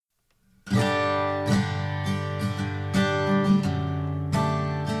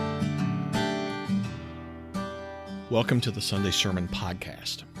Welcome to the Sunday Sermon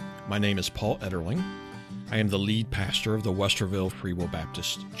Podcast. My name is Paul Ederling. I am the lead pastor of the Westerville Free Will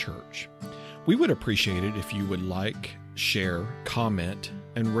Baptist Church. We would appreciate it if you would like, share, comment,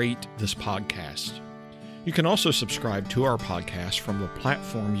 and rate this podcast. You can also subscribe to our podcast from the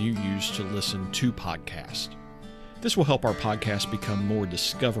platform you use to listen to podcasts. This will help our podcast become more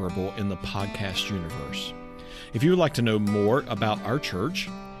discoverable in the podcast universe. If you would like to know more about our church,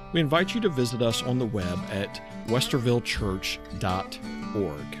 we invite you to visit us on the web at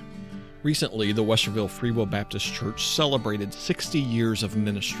westervillechurch.org. Recently, the Westerville Free Will Baptist Church celebrated 60 years of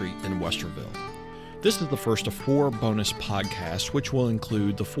ministry in Westerville. This is the first of 4 bonus podcasts, which will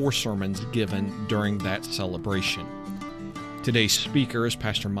include the 4 sermons given during that celebration. Today's speaker is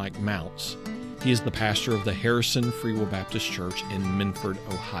Pastor Mike Mounts. He is the pastor of the Harrison Free Will Baptist Church in Minford,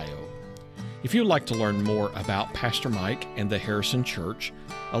 Ohio. If you'd like to learn more about Pastor Mike and the Harrison Church,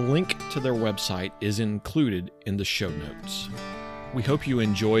 a link to their website is included in the show notes. We hope you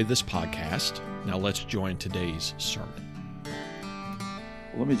enjoy this podcast. Now let's join today's sermon.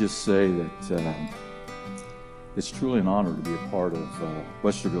 Let me just say that it's truly an honor to be a part of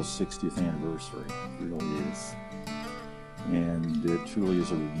Westerville's 60th anniversary. It really is. And it truly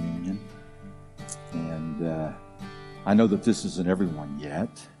is a reunion. And I know that this isn't everyone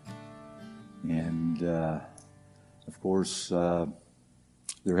yet. And of course,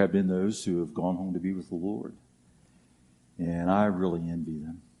 there have been those who have gone home to be with the Lord. And I really envy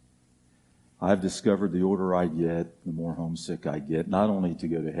them. I've discovered the older I get, the more homesick I get, not only to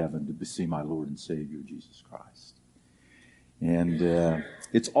go to heaven, to see my Lord and Savior, Jesus Christ. And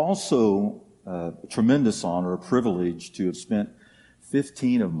it's also a tremendous honor, a privilege to have spent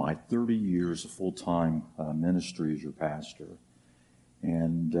 15 of my 30 years of full-time ministry as your pastor.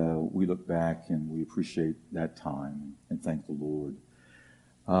 And we look back and we appreciate that time and thank the Lord.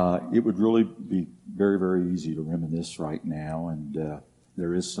 It would really be very, very easy to reminisce right now, and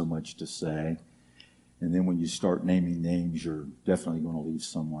there is so much to say. And then when you start naming names, you're definitely going to leave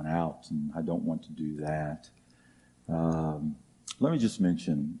someone out, and I don't want to do that. Let me just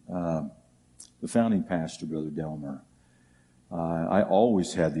mention the founding pastor, Brother Delmer. I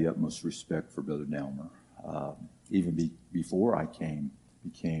always had the utmost respect for Brother Delmer, even before I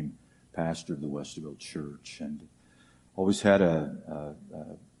became pastor of the Westerville Church, and always had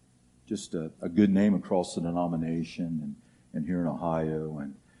just a good name across the denomination and here in Ohio,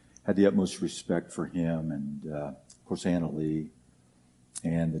 and had the utmost respect for him, and of course Anna Lee,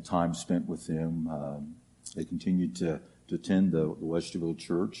 and the time spent with him. They continued to attend the Westerville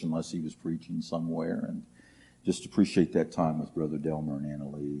Church unless he was preaching somewhere, and just appreciate that time with Brother Delmer and Anna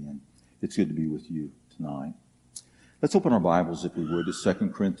Lee, and it's good to be with you tonight. Let's open our Bibles, if we would, to 2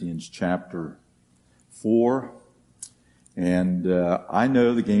 Corinthians chapter 4. And I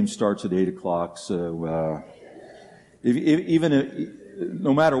know the game starts at 8 o'clock, so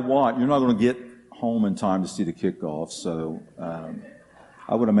no matter what, you're not going to get home in time to see the kickoff. So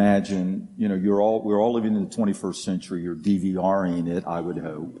I would imagine, we're all living in the 21st century. You're DVRing it, I would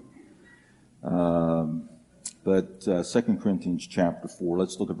hope. But 2 Corinthians chapter 4,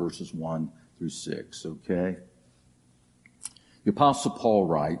 let's look at verses 1 through 6, okay? The Apostle Paul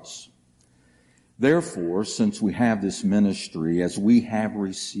writes, "Therefore, since we have this ministry, as we have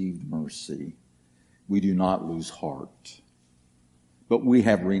received mercy, we do not lose heart. But we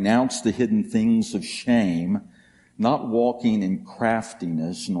have renounced the hidden things of shame, not walking in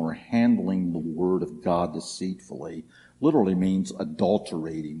craftiness, nor handling the word of God deceitfully." Literally means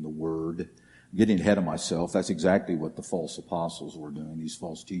adulterating the word. Getting ahead of myself, that's exactly what the false apostles were doing, these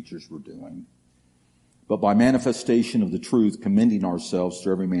false teachers were doing. "But by manifestation of the truth, commending ourselves to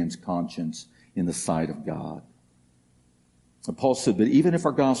every man's conscience in the sight of God." And Paul said, "But even if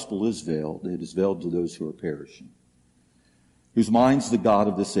our gospel is veiled, it is veiled to those who are perishing, whose minds the God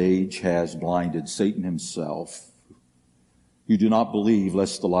of this age has blinded, Satan himself, who do not believe,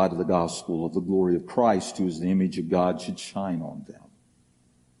 lest the light of the gospel of the glory of Christ, who is the image of God, should shine on them."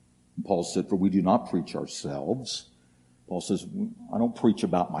 And Paul said, "For we do not preach ourselves." Paul says, "I don't preach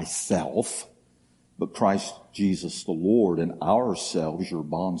about myself, but Christ Jesus the Lord, and ourselves your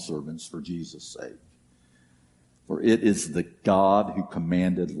bondservants for Jesus' sake. For it is the God who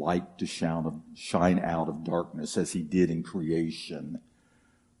commanded light to shine out of darkness, as he did in creation,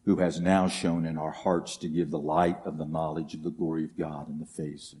 who has now shown in our hearts to give the light of the knowledge of the glory of God in the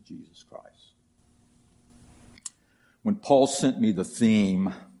face of Jesus Christ." When Paul sent me the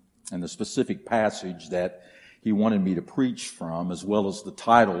theme and the specific passage that he wanted me to preach from, as well as the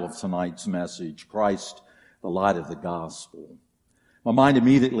title of tonight's message, Christ, the Light of the Gospel, my mind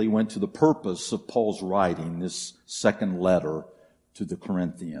immediately went to the purpose of Paul's writing this second letter to the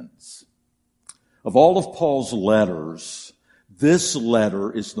Corinthians. Of all of Paul's letters, this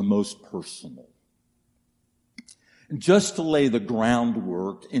letter is the most personal. And just to lay the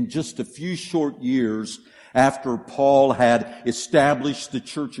groundwork, in just a few short years after Paul had established the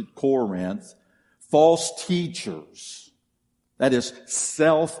church at Corinth, false teachers, that is,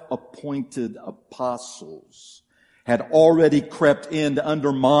 self-appointed apostles, had already crept in to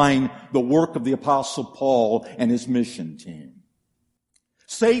undermine the work of the Apostle Paul and his mission team.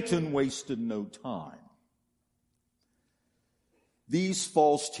 Satan wasted no time. These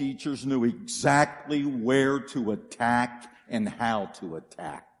false teachers knew exactly where to attack and how to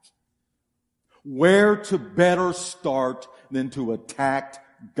attack. Where to better start than to attack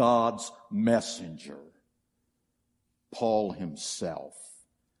God's messenger, Paul himself.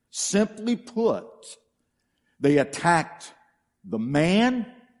 Simply put, they attacked the man,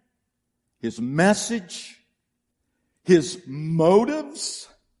 his message, his motives,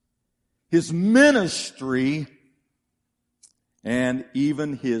 his ministry, and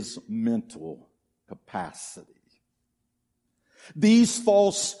even his mental capacity. These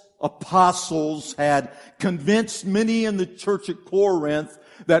false apostles had convinced many in the church at Corinth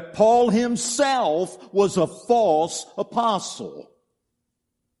that Paul himself was a false apostle.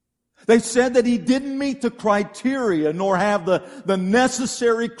 They said that he didn't meet the criteria nor have the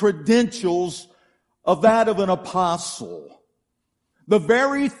necessary credentials of that of an apostle. The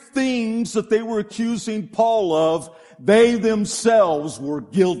very things that they were accusing Paul of, they themselves were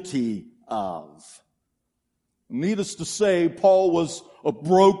guilty of. Needless to say, Paul was a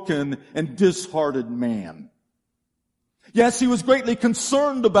broken and disheartened man. Yes, he was greatly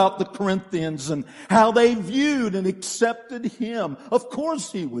concerned about the Corinthians and how they viewed and accepted him. Of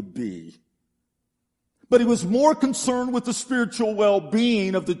course he would be. But he was more concerned with the spiritual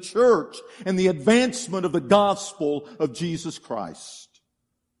well-being of the church and the advancement of the gospel of Jesus Christ.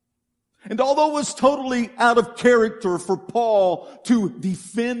 And although it was totally out of character for Paul to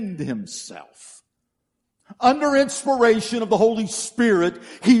defend himself, under inspiration of the Holy Spirit,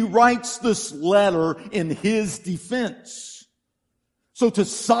 he writes this letter in his defense. So to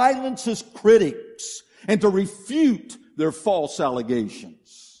silence his critics and to refute their false allegations.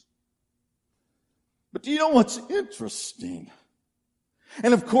 But do you know what's interesting?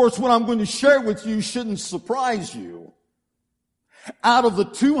 And of course, what I'm going to share with you shouldn't surprise you. Out of the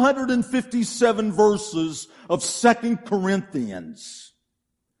 257 verses of 2 Corinthians,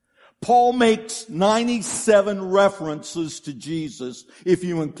 Paul makes 97 references to Jesus if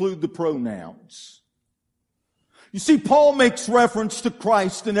you include the pronouns. You see, Paul makes reference to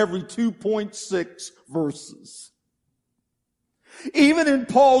Christ in every 2.6 verses. Even in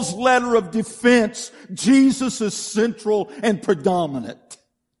Paul's letter of defense, Jesus is central and predominant.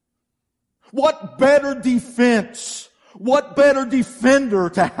 What better defense, what better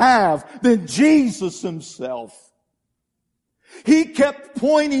defender to have than Jesus himself? He kept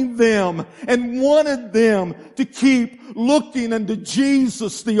pointing them and wanted them to keep looking unto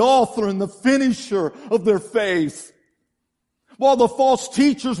Jesus, the author and the finisher of their faith. While the false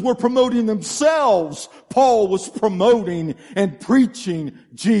teachers were promoting themselves, Paul was promoting and preaching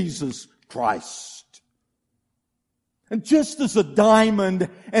Jesus Christ. And just as a diamond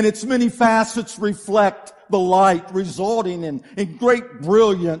and its many facets reflect the light resulting in great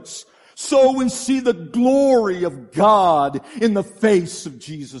brilliance, so we see the glory of God in the face of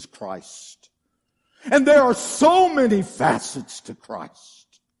Jesus Christ. And there are so many facets to Christ.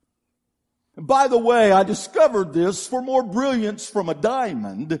 And by the way, I discovered this: for more brilliance from a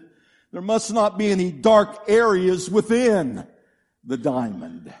diamond, there must not be any dark areas within the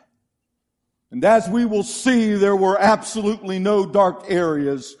diamond. And as we will see, there were absolutely no dark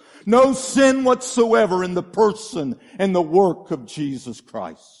areas, no sin whatsoever in the person and the work of Jesus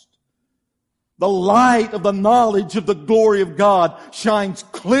Christ. The light of the knowledge of the glory of God shines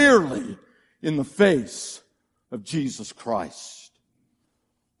clearly in the face of Jesus Christ.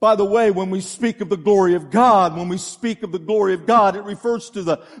 By the way, when we speak of the glory of God, it refers to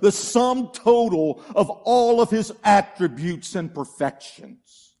the sum total of all of His attributes and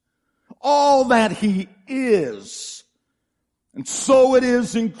perfections. All that He is. And so it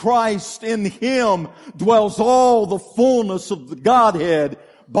is in Christ. In Him dwells all the fullness of the Godhead,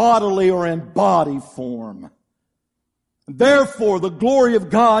 bodily or in body form. Therefore, the glory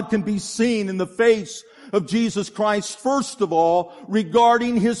of God can be seen in the face of Jesus Christ, first of all,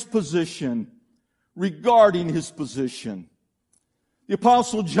 regarding His position. Regarding His position. The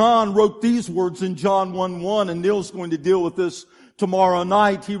Apostle John wrote these words in John 1:1, and Neil's going to deal with this tomorrow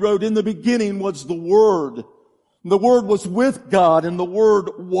night. He wrote, "In the beginning was the Word. The Word was with God, and the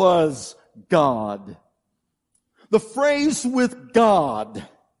Word was God." The phrase "with God"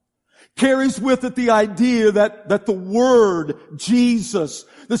 carries with it the idea that the Word, Jesus,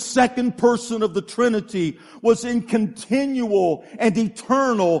 the second person of the Trinity, was in continual and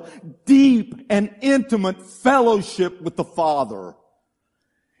eternal, deep and intimate fellowship with the Father.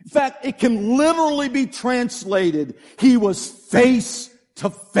 In fact, it can literally be translated, He was face to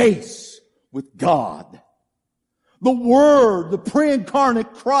face with God. The Word, the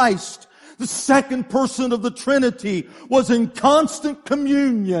pre-incarnate Christ, the second person of the Trinity, was in constant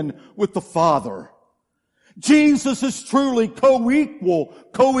communion with the Father. Jesus is truly co-equal,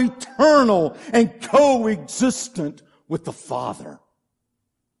 co-eternal, and co-existent with the Father.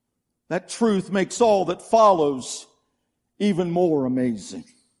 That truth makes all that follows even more amazing.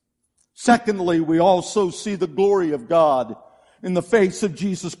 Secondly, we also see the glory of God in the face of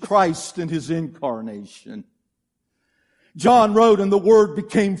Jesus Christ in His incarnation. John wrote, "And the Word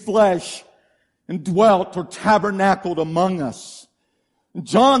became flesh and dwelt or tabernacled among us." And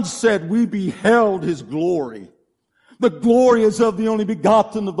John said, "We beheld His glory. The glory is of the only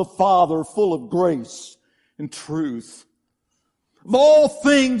begotten of the Father, full of grace and truth." Of all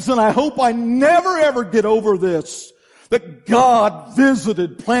things, and I hope I never ever get over this, that God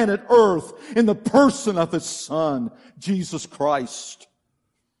visited planet Earth in the person of His Son, Jesus Christ.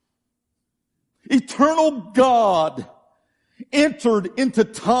 Eternal God entered into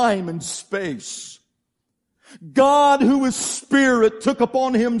time and space. God, who is Spirit, took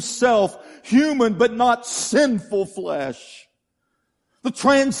upon Himself human but not sinful flesh. The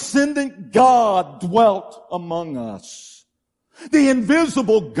transcendent God dwelt among us. The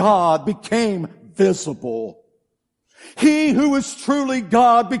invisible God became visible. He who is truly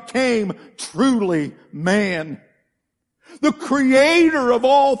God became truly man. The Creator of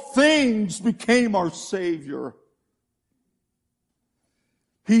all things became our Savior.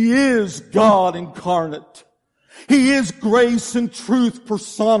 He is God incarnate. He is grace and truth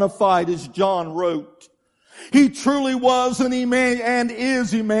personified, as John wrote. He truly was and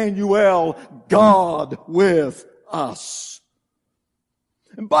is Emmanuel, God with us.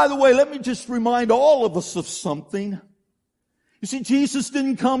 And by the way, let me just remind all of us of something. You see, Jesus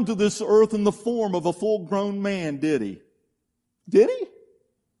didn't come to this earth in the form of a full-grown man, did He? Did He?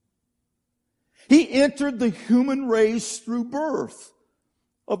 He entered the human race through birth.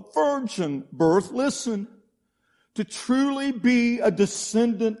 A virgin birth, listen, to truly be a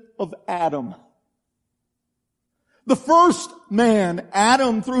descendant of Adam. The first man,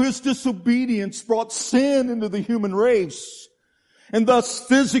 Adam, through his disobedience, brought sin into the human race, and thus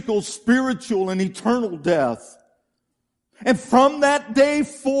physical, spiritual, and eternal death. And from that day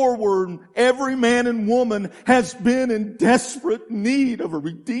forward, every man and woman has been in desperate need of a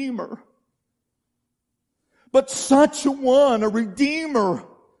Redeemer. But such a one, a Redeemer,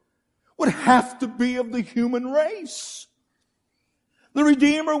 would have to be of the human race. The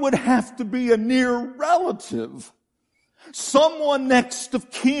Redeemer would have to be a near relative, someone next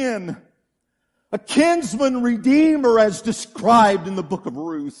of kin, a kinsman redeemer as described in the book of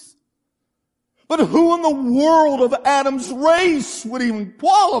Ruth. But who in the world of Adam's race would even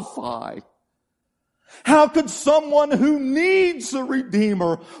qualify? How could someone who needs a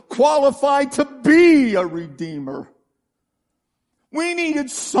Redeemer qualify to be a Redeemer? We needed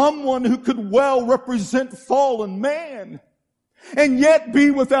someone who could well represent fallen man and yet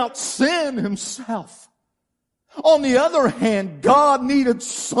be without sin himself. On the other hand, God needed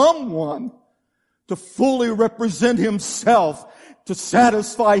someone to fully represent Himself to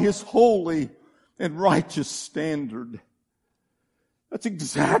satisfy His holy and righteous standard. That's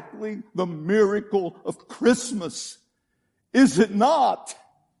exactly the miracle of Christmas, is it not?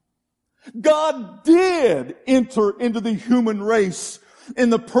 God did enter into the human race in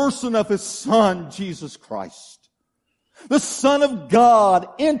the person of His Son, Jesus Christ. The Son of God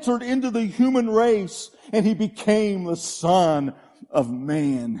entered into the human race, and He became the Son of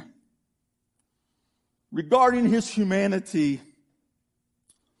man. Regarding His humanity,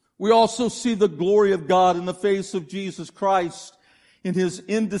 we also see the glory of God in the face of Jesus Christ in His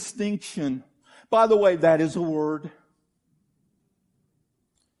indistinction. By the way, that is a word.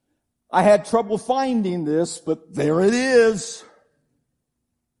 I had trouble finding this, but there it is.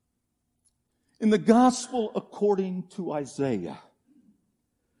 In the Gospel according to Isaiah,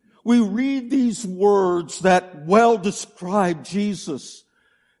 we read these words that well describe Jesus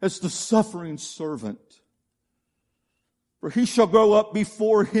as the suffering servant. For He shall grow up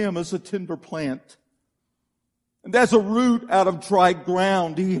before Him as a tender plant, and as a root out of dry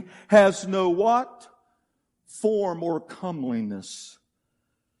ground. He has no what? Form or comeliness.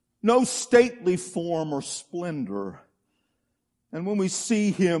 No stately form or splendor. And when we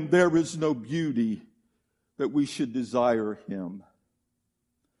see Him, there is no beauty that we should desire Him.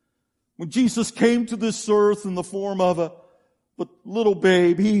 When Jesus came to this earth in the form of a little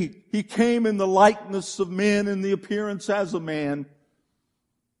babe, He came in the likeness of men, in the appearance as a man.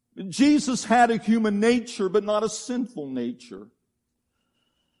 Jesus had a human nature, but not a sinful nature.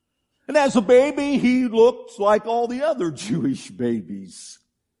 And as a baby, He looked like all the other Jewish babies.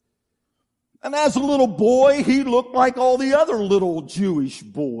 And as a little boy, He looked like all the other little Jewish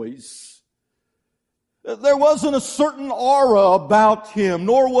boys. There wasn't a certain aura about Him,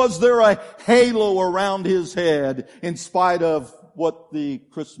 nor was there a halo around His head, in spite of what the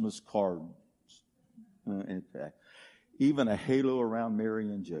Christmas card. Even a halo around Mary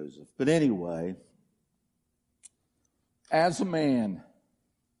and Joseph. But anyway, as a man,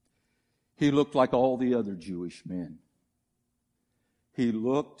 He looked like all the other Jewish men. He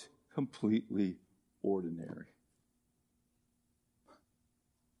looked completely ordinary.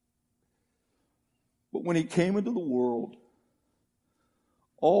 But when He came into the world,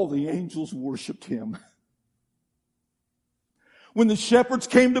 all the angels worshiped Him. When the shepherds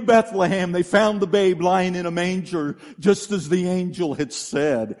came to Bethlehem, they found the babe lying in a manger, just as the angel had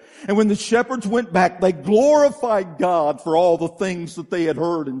said. And when the shepherds went back, they glorified God for all the things that they had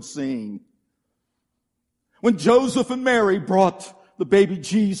heard and seen. When Joseph and Mary brought the baby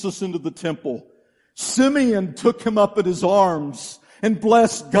Jesus into the temple, Simeon took Him up in his arms and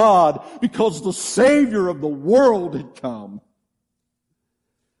blessed God because the Savior of the world had come.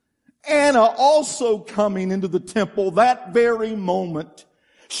 Anna also coming into the temple that very moment,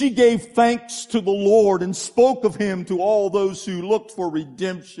 she gave thanks to the Lord and spoke of Him to all those who looked for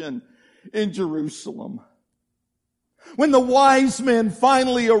redemption in Jerusalem. When the wise men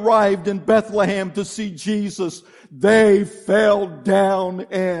finally arrived in Bethlehem to see Jesus, they fell down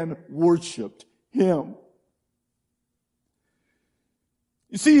and worshiped Him.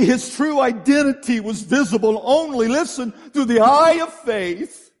 You see, His true identity was visible only, listen, through the eye of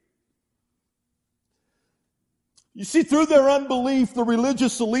faith. You see, through their unbelief, the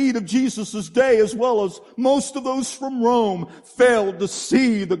religious elite of Jesus' day, as well as most of those from Rome, failed to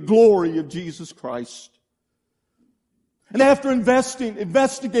see the glory of Jesus Christ. And after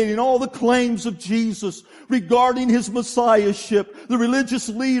investigating all the claims of Jesus regarding His messiahship, the religious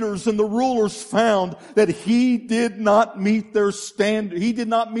leaders and the rulers found that He did not meet their standard. He did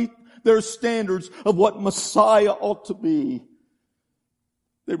not meet their standards of what Messiah ought to be.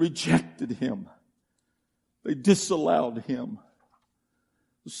 They rejected Him. They disallowed Him.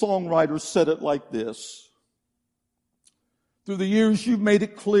 The songwriter said it like this: through the years you've made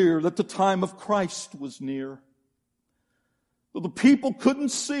it clear that the time of Christ was near. Though the people couldn't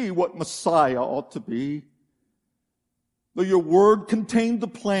see what Messiah ought to be, though your word contained the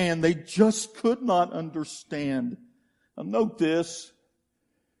plan, they just could not understand. Now note this: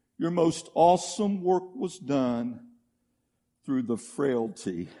 your most awesome work was done through the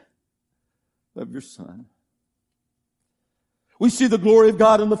frailty of your Son. We see the glory of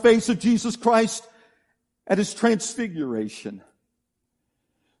God in the face of Jesus Christ at His transfiguration.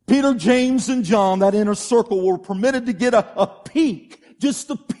 Peter, James, and John, that inner circle, were permitted to get a peek, just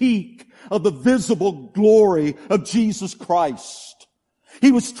a peek of the visible glory of Jesus Christ.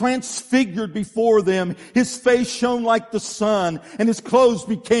 He was transfigured before them. His face shone like the sun, and His clothes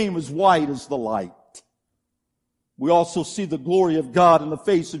became as white as the light. We also see the glory of God in the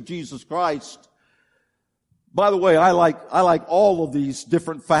face of Jesus Christ. By the way, I like all of these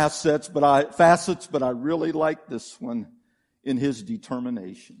different facets, but I really like this one in His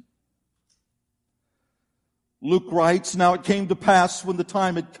determination. Luke writes, now it came to pass when the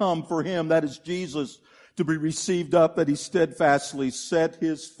time had come for Him, that is Jesus, to be received up, that He steadfastly set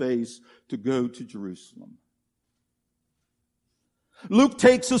His face to go to Jerusalem. Luke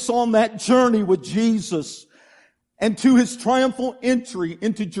takes us on that journey with Jesus and to His triumphal entry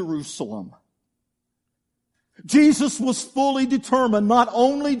into Jerusalem. Jesus was fully determined not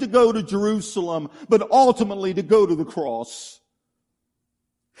only to go to Jerusalem, but ultimately to go to the cross.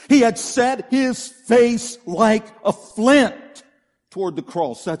 He had set His face like a flint toward the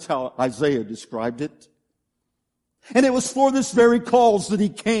cross. That's how Isaiah described it. And it was for this very cause that He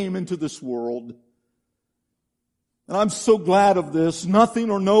came into this world. And I'm so glad of this.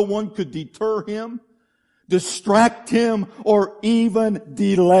 Nothing or no one could deter Him, distract Him, or even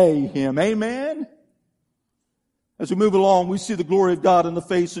delay Him. Amen? As we move along, we see the glory of God in the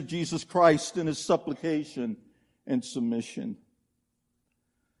face of Jesus Christ in His supplication and submission.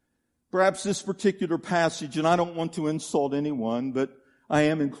 Perhaps this particular passage, and I don't want to insult anyone, but I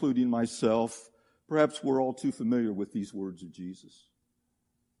am including myself, perhaps we're all too familiar with these words of Jesus.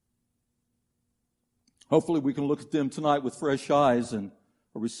 Hopefully we can look at them tonight with fresh eyes and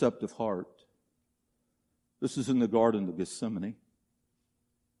a receptive heart. This is in the Garden of Gethsemane.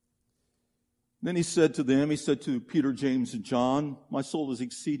 Then he said to Peter, James, and John, my soul is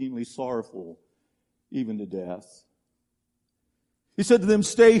exceedingly sorrowful, even to death. He said to them,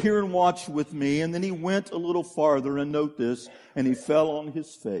 stay here and watch with me. And then he went a little farther, and note this, and he fell on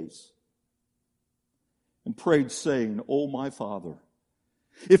his face and prayed, saying, O my Father,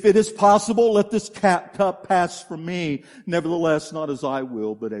 if it is possible, let this cup pass from me. Nevertheless, not as I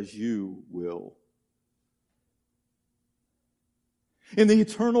will, but as you will. In the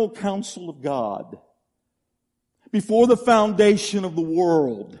eternal counsel of God, before the foundation of the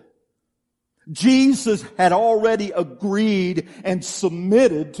world, Jesus had already agreed and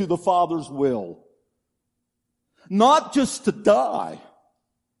submitted to the Father's will. Not just to die,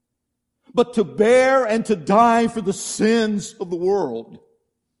 but to bear and to die for the sins of the world.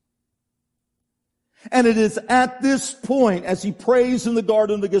 And it is at this point, as he prays in the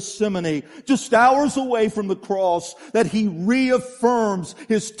Garden of Gethsemane, just hours away from the cross, that he reaffirms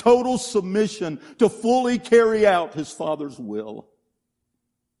his total submission to fully carry out his Father's will.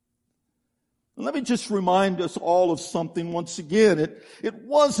 And let me just remind us all of something once again. It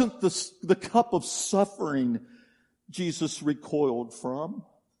wasn't the cup of suffering Jesus recoiled from.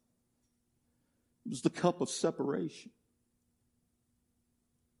 It was the cup of separation.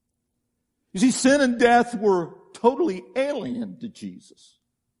 You see, sin and death were totally alien to Jesus.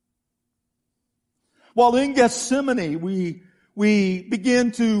 While in Gethsemane, he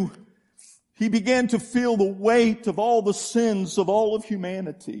began to feel the weight of all the sins of all of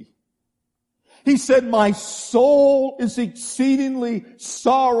humanity. He said, my soul is exceedingly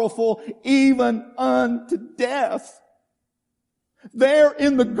sorrowful, even unto death. There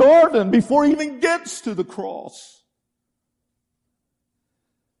in the garden, before he even gets to the cross.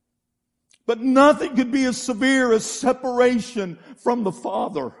 But nothing could be as severe as separation from the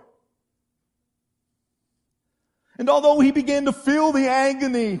Father. And although he began to feel the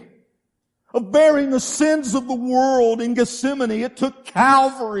agony of bearing the sins of the world in Gethsemane, it took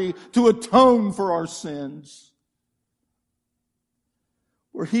Calvary to atone for our sins,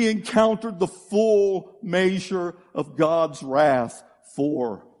 where he encountered the full measure of God's wrath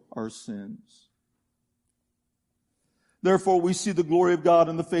for our sins. Therefore, we see the glory of God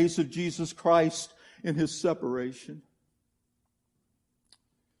in the face of Jesus Christ in his separation.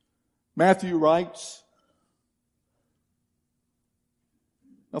 Matthew writes,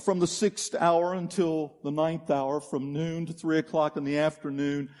 now from the 6th hour until the 9th hour, from noon to 3 o'clock in the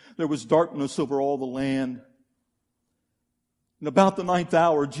afternoon, there was darkness over all the land. And about the 9th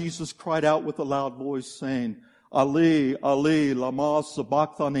hour, Jesus cried out with a loud voice, saying, Ali, Ali, lama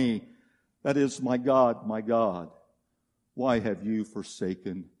sabachthani. That is, my God, why have you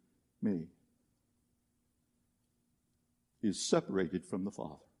forsaken me? He is separated from the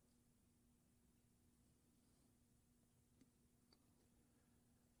Father.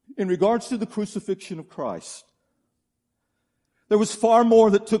 In regards to the crucifixion of Christ, there was far more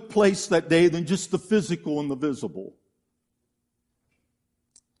that took place that day than just the physical and the visible.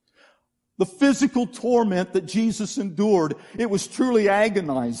 The physical torment that Jesus endured, it was truly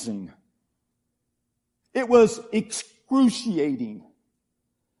agonizing. It was excruciating.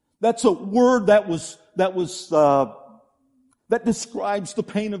 That's a word that describes the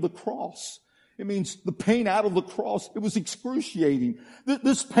pain of the cross. It means the pain out of the cross. It was excruciating.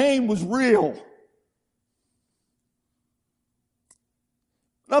 This pain was real.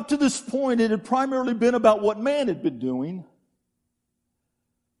 Up to this point, it had primarily been about what man had been doing.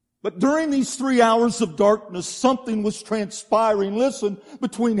 But during these 3 hours of darkness, something was transpiring, listen,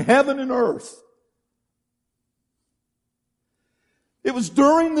 between heaven and earth. It was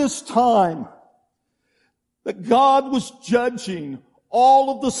during this time that God was judging all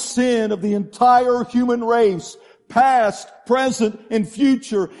of the sin of the entire human race, past, present, and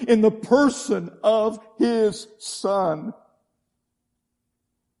future, in the person of His Son.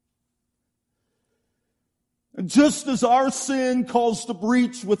 And just as our sin caused a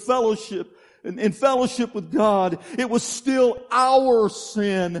breach with fellowship, in fellowship with God, it was still our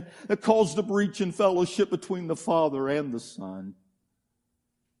sin that caused a breach in fellowship between the Father and the Son.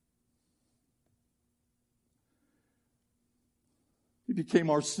 He became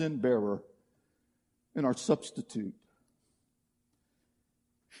our sin bearer and our substitute.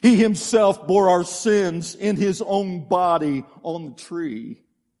 He Himself bore our sins in His own body on the tree.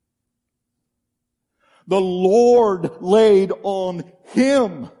 The Lord laid on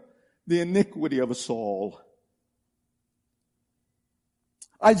Him the iniquity of us all.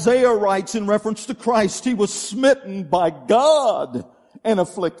 Isaiah writes in reference to Christ, He was smitten by God and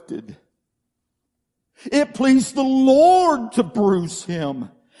afflicted. It pleased the Lord to bruise Him.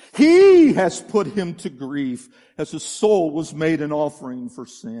 He has put Him to grief as His soul was made an offering for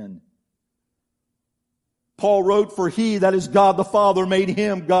sin. Paul wrote, "For he, that is God the Father, made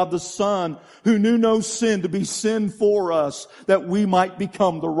him, God the Son, who knew no sin, to be sin for us, that we might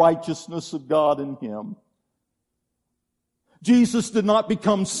become the righteousness of God in him." Jesus did not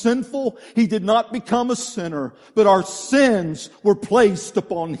become sinful. He did not become a sinner. But our sins were placed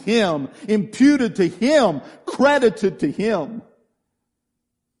upon him, imputed to him, credited to him.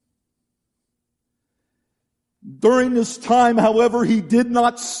 During this time, however, he did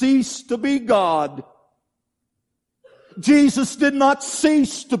not cease to be God. Jesus did not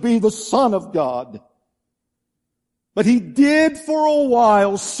cease to be the Son of God. But he did for a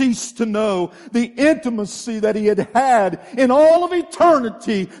while cease to know the intimacy that he had in all of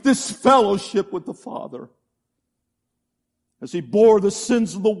eternity, this fellowship with the Father. As he bore the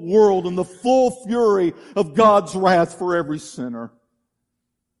sins of the world and the full fury of God's wrath for every sinner.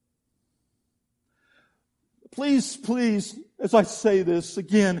 Please, as I say this,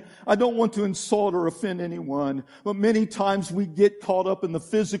 again, I don't want to insult or offend anyone, but many times we get caught up in the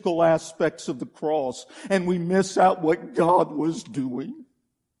physical aspects of the cross and we miss out what God was doing.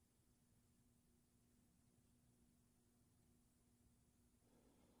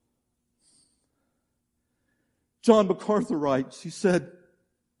 John MacArthur writes, he said,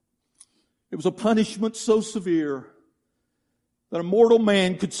 "It was a punishment so severe that a mortal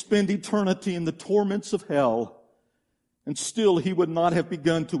man could spend eternity in the torments of hell, and still he would not have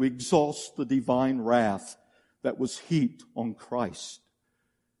begun to exhaust the divine wrath that was heaped on Christ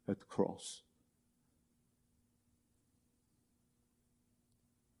at the cross."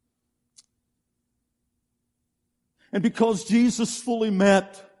 And because Jesus fully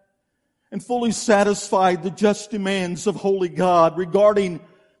met and fully satisfied the just demands of holy God regarding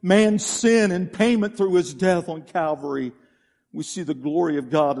man's sin and payment through his death on Calvary, we see the glory of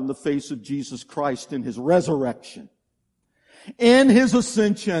God in the face of Jesus Christ in his resurrection, in his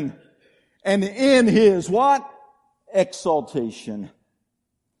ascension, and in his what? Exaltation.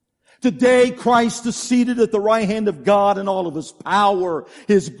 Today, Christ is seated at the right hand of God in all of his power,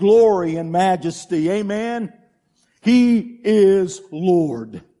 his glory and majesty. Amen? He is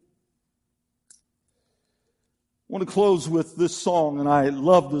Lord. I want to close with this song, and I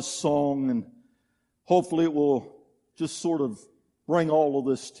love this song, and hopefully it will just sort of bring all of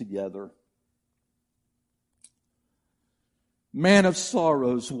this together. Man of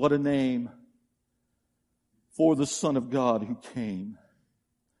sorrows, what a name for the Son of God who came.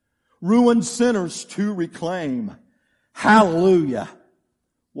 Ruined sinners to reclaim. Hallelujah,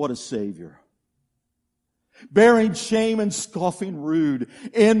 what a Savior. Bearing shame and scoffing rude,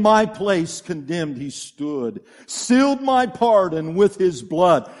 in my place condemned he stood. Sealed my pardon with his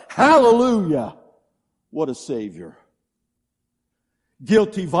blood. Hallelujah, what a Savior.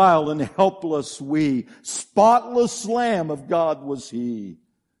 Guilty, vile, and helpless we, spotless Lamb of God was he.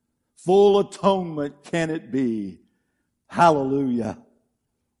 Full atonement can it be. Hallelujah,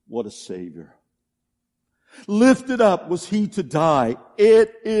 what a Savior. Lifted up was he to die.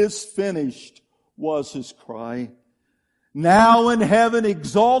 It is finished was his cry. Now in heaven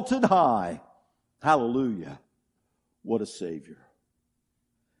exalted high. Hallelujah, what a Savior.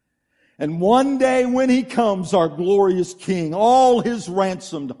 And one day when he comes, our glorious King, all his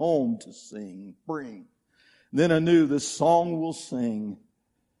ransomed home to bring. Then anew this song will sing.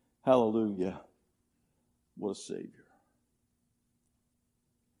 Hallelujah, what a Savior.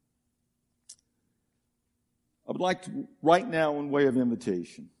 I would like to, right now in way of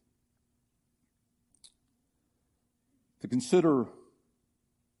invitation, to consider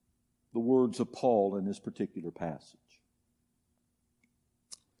the words of Paul in this particular passage.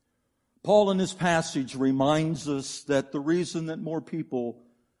 Paul in this passage reminds us that the reason that more people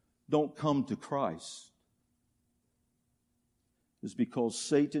don't come to Christ is because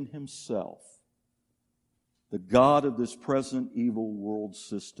Satan himself, the God of this present evil world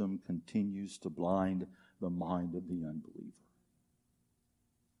system, continues to blind the mind of the unbeliever.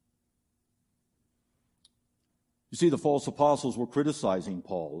 You see, the false apostles were criticizing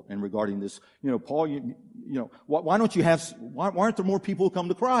Paul and regarding this. Paul, why aren't there more people who come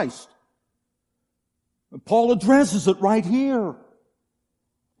to Christ? And Paul addresses it right here.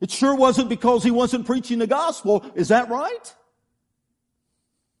 It sure wasn't because he wasn't preaching the gospel. Is that right?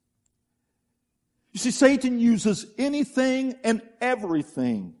 You see, Satan uses anything and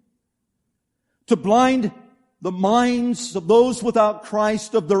everything to blind the minds of those without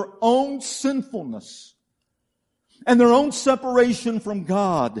Christ of their own sinfulness and their own separation from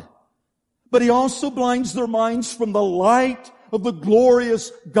God. But he also blinds their minds from the light of the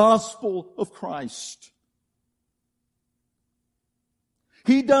glorious gospel of Christ.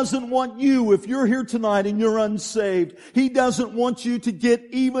 He doesn't want you, if you're here tonight and you're unsaved, he doesn't want you to get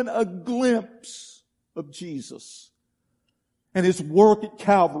even a glimpse of Jesus and His work at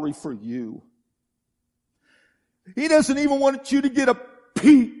Calvary for you. He doesn't even want you to get a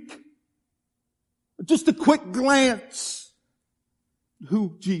peek, just a quick glance at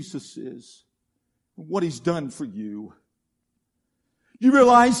who Jesus is and what He's done for you. You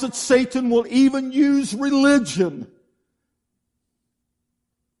realize that Satan will even use religion.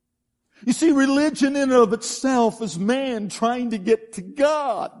 You see, religion in and of itself is man trying to get to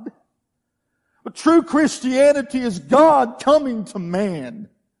God. But true Christianity is God coming to man.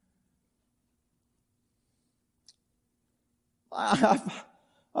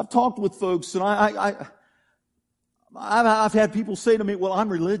 I've talked with folks, and I've had people say to me, "Well, I'm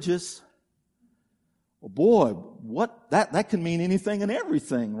religious." Well, boy, that can mean anything and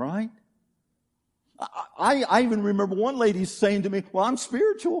everything, right? I even remember one lady saying to me, "Well, I'm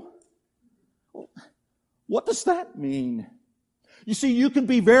spiritual." What does that mean? You see, you can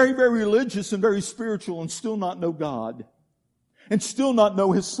be very, very religious and very spiritual and still not know God, and still not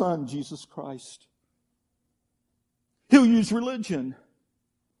know His Son, Jesus Christ. He'll use religion.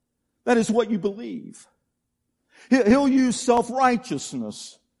 That is what you believe. He'll use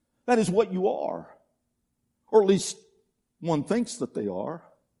self-righteousness. That is what you are. Or at least one thinks that they are.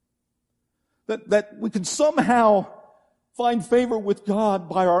 That we can somehow find favor with God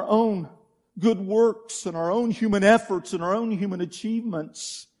by our own good works and our own human efforts and our own human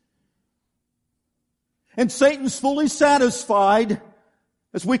achievements. And Satan's fully satisfied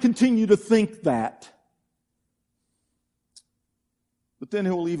as we continue to think that. But then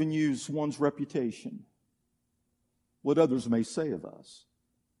he'll even use one's reputation, what others may say of us.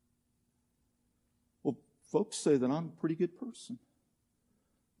 Well, folks say that I'm a pretty good person.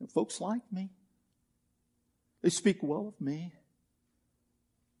 And folks like me. They speak well of me.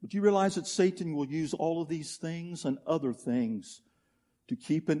 But you realize that Satan will use all of these things and other things to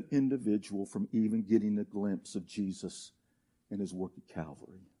keep an individual from even getting a glimpse of Jesus and His work at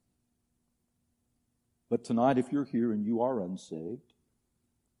Calvary. But tonight, if you're here and you are unsaved,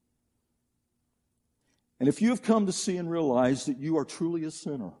 and if you have come to see and realize that you are truly a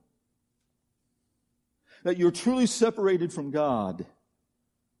sinner, that you're truly separated from God,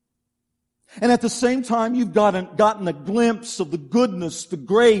 and at the same time, you've gotten a glimpse of the goodness, the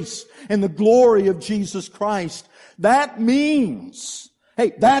grace, and the glory of Jesus Christ. That means,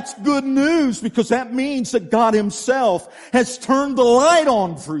 hey, that's good news, because that means that God Himself has turned the light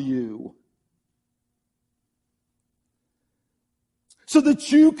on for you. So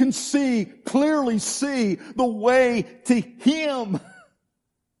that you can clearly see the way to Him.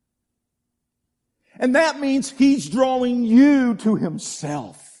 And that means He's drawing you to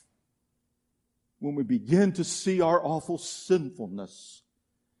Himself. When we begin to see our awful sinfulness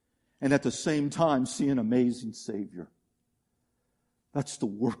and at the same time see an amazing Savior. That's the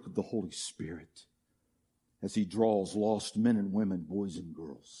work of the Holy Spirit as He draws lost men and women, boys and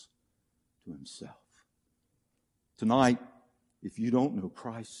girls, to Himself. Tonight, if you don't know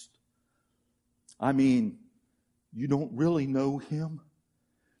Christ, I mean, you don't really know Him.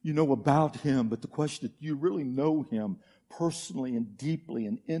 You know about Him, but the question is, do you really know Him personally and deeply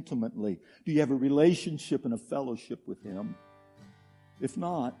and intimately? Do you have a relationship and a fellowship with Him? If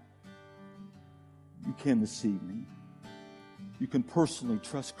not, you can this evening. You can personally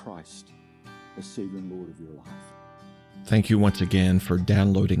trust Christ as Savior and Lord of your life. Thank you once again for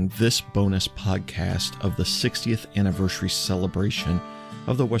downloading this bonus podcast of the 60th anniversary celebration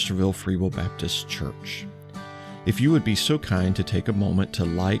of the Westerville Free Will Baptist Church. If you would be so kind to take a moment to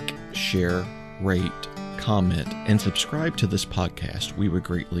like, share, rate, comment, and subscribe to this podcast, we would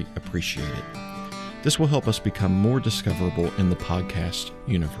greatly appreciate it. This will help us become more discoverable in the podcast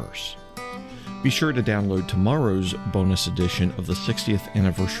universe. Be sure to download tomorrow's bonus edition of the 60th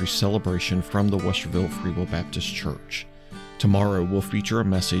anniversary celebration from the Westerville Free Will Baptist Church. Tomorrow will feature a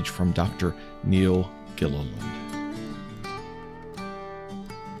message from Dr. Neil Gilliland.